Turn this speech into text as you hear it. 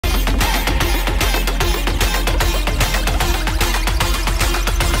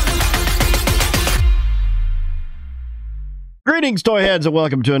Greetings, toy heads, and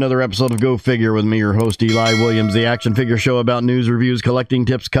welcome to another episode of Go Figure with me, your host, Eli Williams, the action figure show about news, reviews, collecting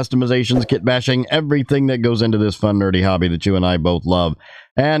tips, customizations, kit bashing, everything that goes into this fun, nerdy hobby that you and I both love.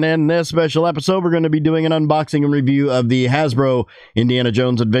 And in this special episode, we're going to be doing an unboxing and review of the Hasbro Indiana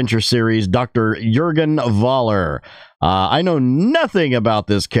Jones Adventure Series, Dr. Jurgen Voller. I know nothing about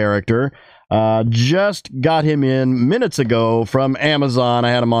this character. Just got him in minutes ago from Amazon. I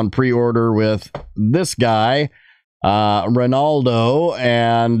had him on pre-order with this guy, Ronaldo,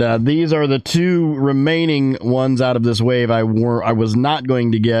 and these are the two remaining ones out of this wave I was not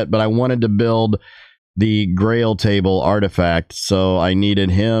going to get, but I wanted to build the Grail table artifact, so I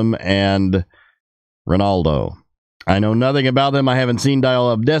needed him and Ronaldo. I know nothing about them. I haven't seen Dial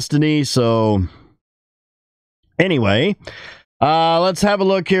of Destiny, so anyway, let's have a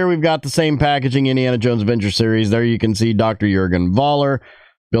look here. We've got the same packaging, Indiana Jones Adventure Series. There you can see Dr. Jurgen Voller.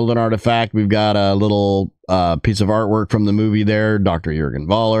 Build an artifact. We've got a little piece of artwork from the movie there, Dr. Jurgen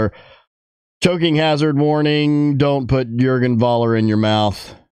Voller. Choking hazard warning. Don't put Jurgen Voller in your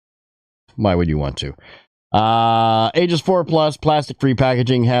mouth. Why would you want to? Ages 4+, plastic-free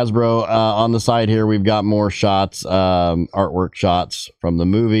packaging, Hasbro. On the side here, we've got more shots, artwork shots from the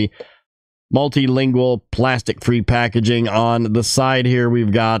movie. Multilingual, plastic-free packaging. On the side here,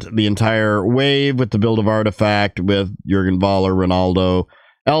 we've got the entire wave with the build of artifact with Jurgen Voller, Ronaldo,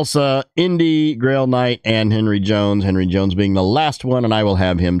 Elsa, Indy, Grail Knight, and Henry Jones. Henry Jones being the last one, and I will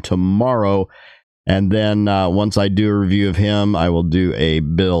have him tomorrow. And then once I do a review of him, I will do a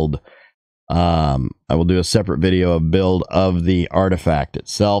build. I will do a separate video of build of the artifact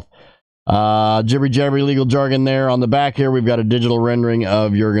itself. Jibbery jabbery legal jargon there. On the back here, we've got a digital rendering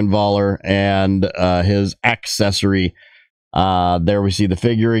of Jurgen Voller and his accessory. There we see the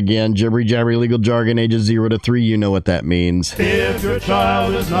figure again. Jibbery jabbery legal jargon, ages 0 to 3. You know what that means. If your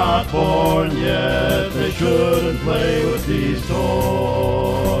child is not born yet, they shouldn't play with these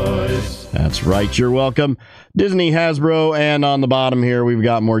toys. That's right, you're welcome. Disney, Hasbro, and on the bottom here, we've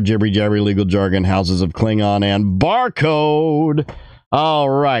got more jibbery jabbery legal jargon, Houses of Klingon, and Barcode. All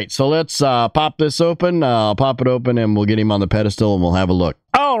right, so let's pop this open. I'll pop it open, and we'll get him on the pedestal, and we'll have a look.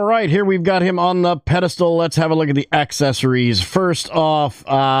 All right, here we've got him on the pedestal. Let's have a look at the accessories. First off,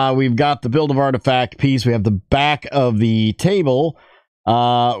 we've got the build of artifact piece. We have the back of the table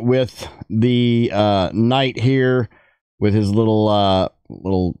with the knight here with his little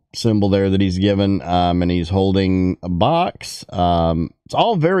symbol there that he's given, and he's holding a box. It's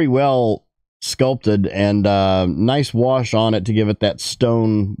all very well sculpted and nice wash on it to give it that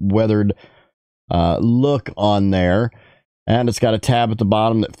stone weathered look on there. And it's got a tab at the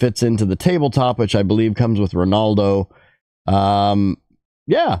bottom that fits into the tabletop, which I believe comes with Ronaldo.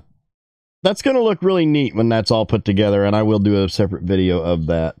 Yeah, that's going to look really neat when that's all put together, and I will do a separate video of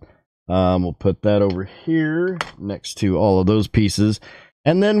that. We'll put that over here next to all of those pieces.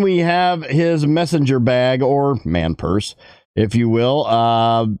 And then we have his messenger bag, or man purse, if you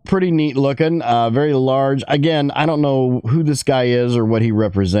will. Pretty neat looking, very large. Again, I don't know who this guy is or what he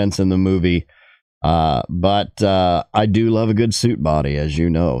represents in the movie. But I do love a good suit body, as you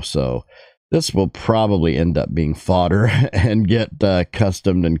know, so this will probably end up being fodder and get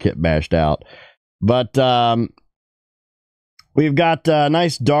customed and kit bashed out. But we've got a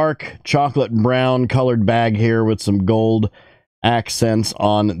nice dark chocolate brown colored bag here with some gold accents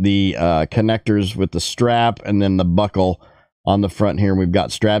on the connectors with the strap, and then the buckle on the front here. We've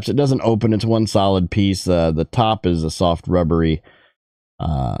got straps. It doesn't open. It's one solid piece. The top is a soft rubbery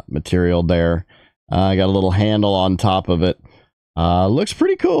material there. I got a little handle on top of it. Looks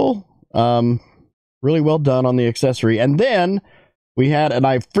pretty cool. Really well done on the accessory. And then we had, and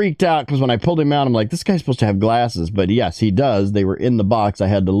I freaked out because when I pulled him out, I'm like, this guy's supposed to have glasses. But yes, he does. They were in the box. I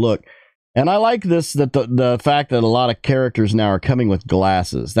had to look. And I like this, that the fact that a lot of characters now are coming with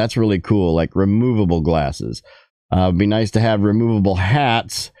glasses. That's really cool, like removable glasses. It'd be nice to have removable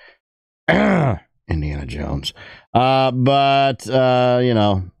hats. Indiana Jones. But, you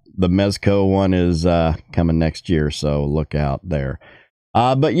know, the Mezco one is coming next year, so look out there.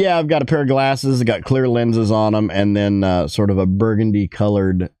 But yeah, I've got a pair of glasses. I got clear lenses on them, and then sort of a burgundy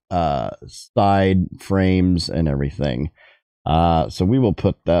colored side frames and everything. So we will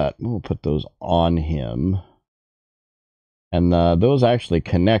put that. We'll put those on him, and those actually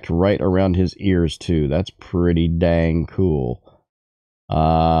connect right around his ears too. That's pretty dang cool.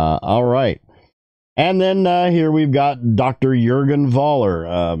 All right. And then here we've got Dr. Jurgen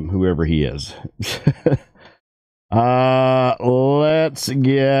Voller, whoever he is. Let's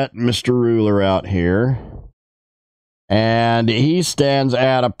get Mr. Ruler out here. And he stands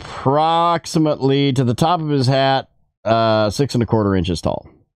at approximately, to the top of his hat, 6 1/4 inches tall.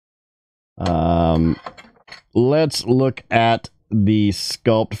 let's look at the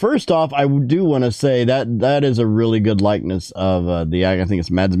sculpt. First off, I do want to say that that is a really good likeness of I think it's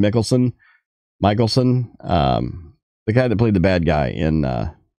Mads Mikkelsen, the guy that played the bad guy in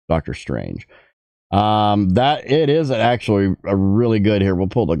Doctor Strange. That it is actually a really good here. We'll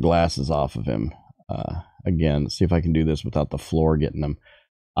pull the glasses off of him again. See if I can do this without the floor getting them.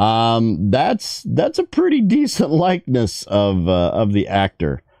 That's a pretty decent likeness of the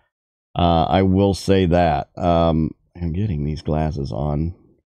actor. I will say that. I'm getting these glasses on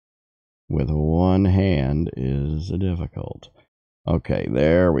with one hand is difficult. Okay,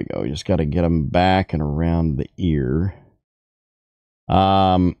 there we go. You just got to get them back and around the ear.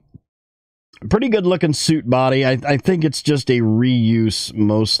 Pretty good looking suit body. I think it's just a reuse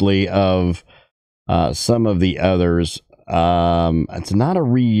mostly of some of the others. It's not a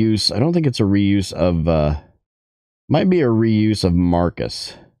reuse. I don't think it's a reuse of might be a reuse of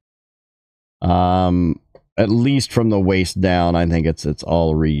Marcus. At least from the waist down, I think it's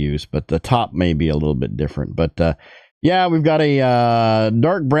all reuse, but the top may be a little bit different. But yeah, we've got a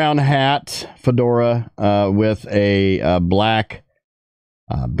dark brown hat, fedora, with a black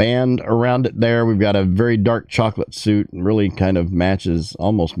band around it there. We've got a very dark chocolate suit, and really kind of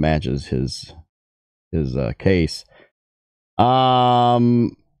almost matches his case.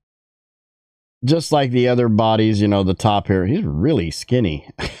 Just like the other bodies, you know, the top here, he's really skinny.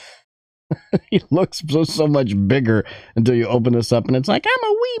 He looks so much bigger until you open this up and it's like, I'm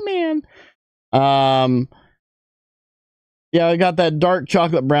a wee man. Yeah, I got that dark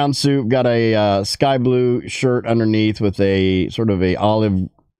chocolate brown suit, got a sky blue shirt underneath with a sort of a olive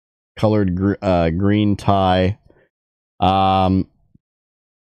colored green tie. Down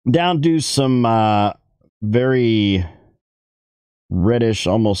to some very reddish,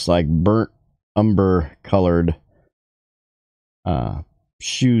 almost like burnt umber colored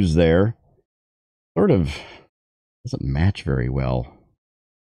shoes there. Sort of doesn't match very well.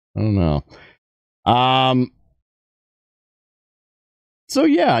 I don't know. So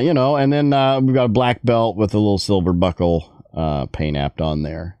yeah, you know, and then we've got a black belt with a little silver buckle paint apped on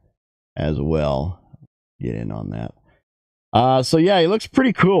there as well. Get in on that. So yeah, he looks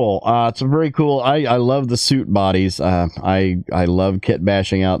pretty cool. It's a very cool. I love the suit bodies. I love kit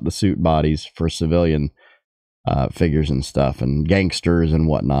bashing out the suit bodies for civilian figures and stuff, and gangsters and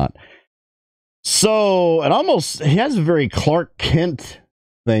whatnot. So he has a very Clark Kent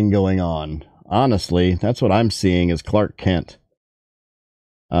thing going on. Honestly, that's what I'm seeing is Clark Kent.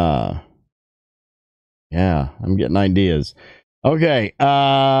 Yeah, I'm getting ideas. Okay,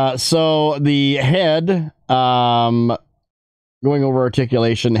 so the head, going over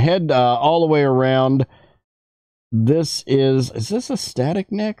articulation, head all the way around. Is this a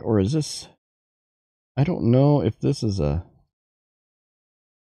static neck, or is this, I don't know if this is a,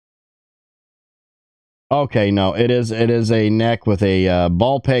 okay, no, it is a neck with a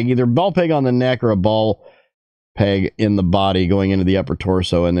ball peg, either ball peg on the neck or a ball peg in the body going into the upper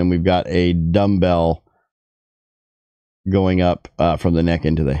torso, and then we've got a dumbbell going up from the neck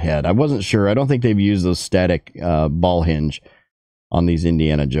into the head. I wasn't sure. I don't think they've used those static ball hinge on these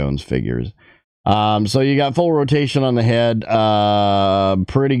Indiana Jones figures. So you got full rotation on the head,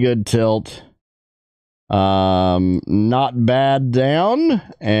 pretty good tilt, not bad down,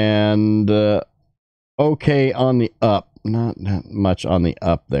 and okay on the up. Not much on the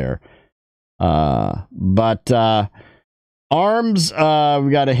up there. But arms, we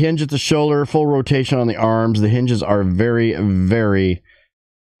got a hinge at the shoulder, full rotation on the arms. The hinges are very, very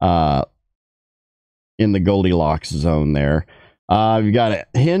in the Goldilocks zone there. We've got a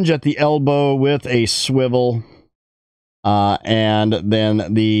hinge at the elbow with a swivel. And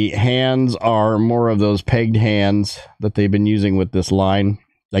then the hands are more of those pegged hands that they've been using with this line.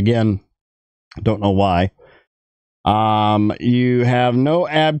 Again, don't know why. You have no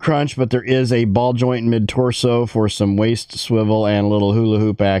ab crunch, but there is a ball joint mid torso for some waist swivel and a little hula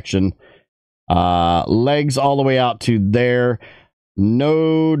hoop action. Legs all the way out to there.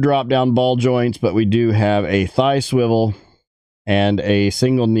 No drop down ball joints, but we do have a thigh swivel and a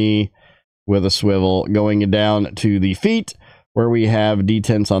single knee with a swivel going down to the feet, where we have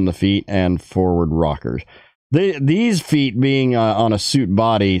detents on the feet and forward rockers. These feet, being on a suit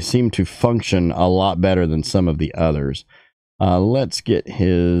body, seem to function a lot better than some of the others. Let's get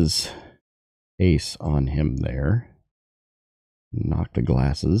his ace on him there. Knock the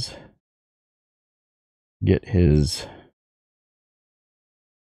glasses. Get his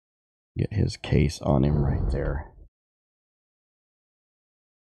case on him right there.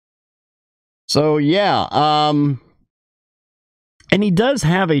 So yeah, and he does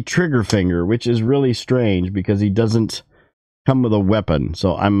have a trigger finger, which is really strange because he doesn't come with a weapon.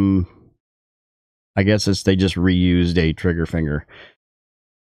 So I'm I guess they just reused a trigger finger.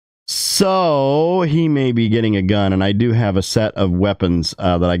 So he may be getting a gun, and I do have a set of weapons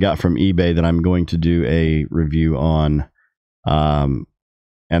that I got from eBay that I'm going to do a review on.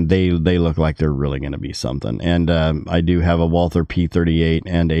 And they look like they're really going to be something. And I do have a Walther P38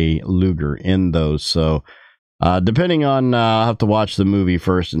 and a Luger in those. So depending on, I'll have to watch the movie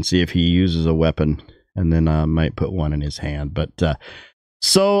first and see if he uses a weapon, and then I might put one in his hand. But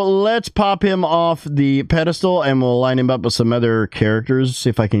so let's pop him off the pedestal, and we'll line him up with some other characters.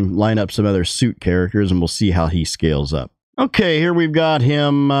 See if I can line up some other suit characters, and we'll see how he scales up. Okay, here we've got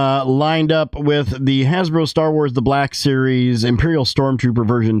him lined up with the Hasbro Star Wars The Black Series Imperial Stormtrooper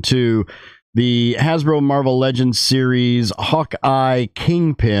version 2, the Hasbro Marvel Legends Series Hawkeye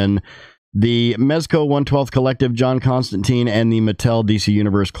Kingpin, the Mezco 1/12 Collective John Constantine, and the Mattel DC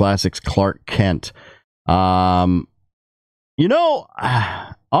Universe Classics Clark Kent. You know,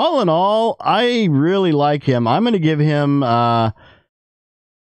 all in all, I really like him. I'm going to give him...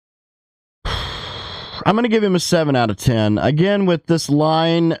 I'm going to give him a 7 out of 10. Again, with this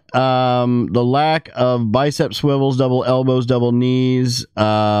line, the lack of bicep swivels, double elbows, double knees,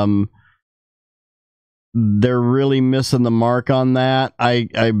 they're really missing the mark on that.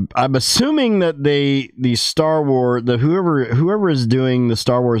 I'm assuming that the Star Wars, whoever is doing the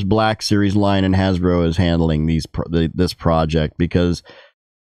Star Wars Black Series line in Hasbro is handling this project, because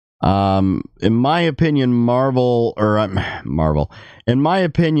in my opinion, in my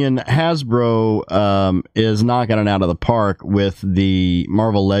opinion, Hasbro is knocking it out of the park with the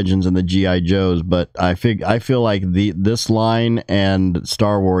Marvel Legends and the G.I. Joes, but I feel like this line and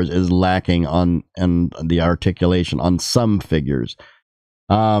Star Wars is lacking on the articulation on some figures.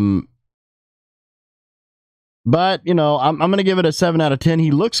 But you know, I'm going to give it a 7 out of 10. He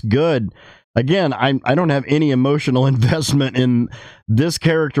looks good. Again, I don't have any emotional investment in this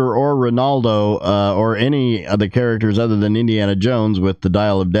character or Ronaldo or any of the characters other than Indiana Jones with the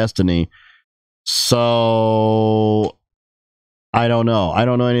Dial of Destiny. So I don't know. I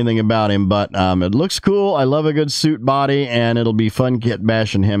don't know anything about him, but it looks cool. I love a good suit body, and it'll be fun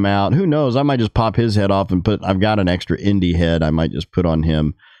bashing him out. Who knows? I might just pop his head off and I've got an extra Indy head. I might just put on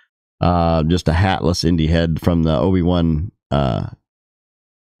him just a hatless Indy head from the Obi-Wan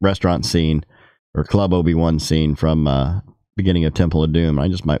restaurant scene, or Club Obi-Wan scene from beginning of Temple of Doom. I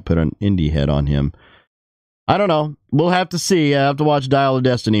just might put an Indy head on him. I don't know. We'll have to see. I have to watch Dial of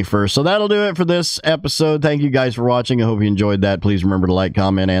Destiny first. So that'll do it for this episode. Thank you guys for watching. I hope you enjoyed that. Please remember to like,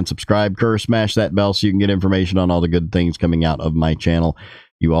 comment, and subscribe. Smash that bell so you can get information on all the good things coming out of my channel.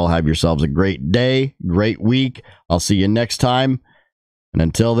 You all have yourselves a great day, great week. I'll see you next time. And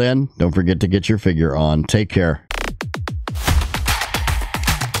until then, don't forget to get your figure on. Take care.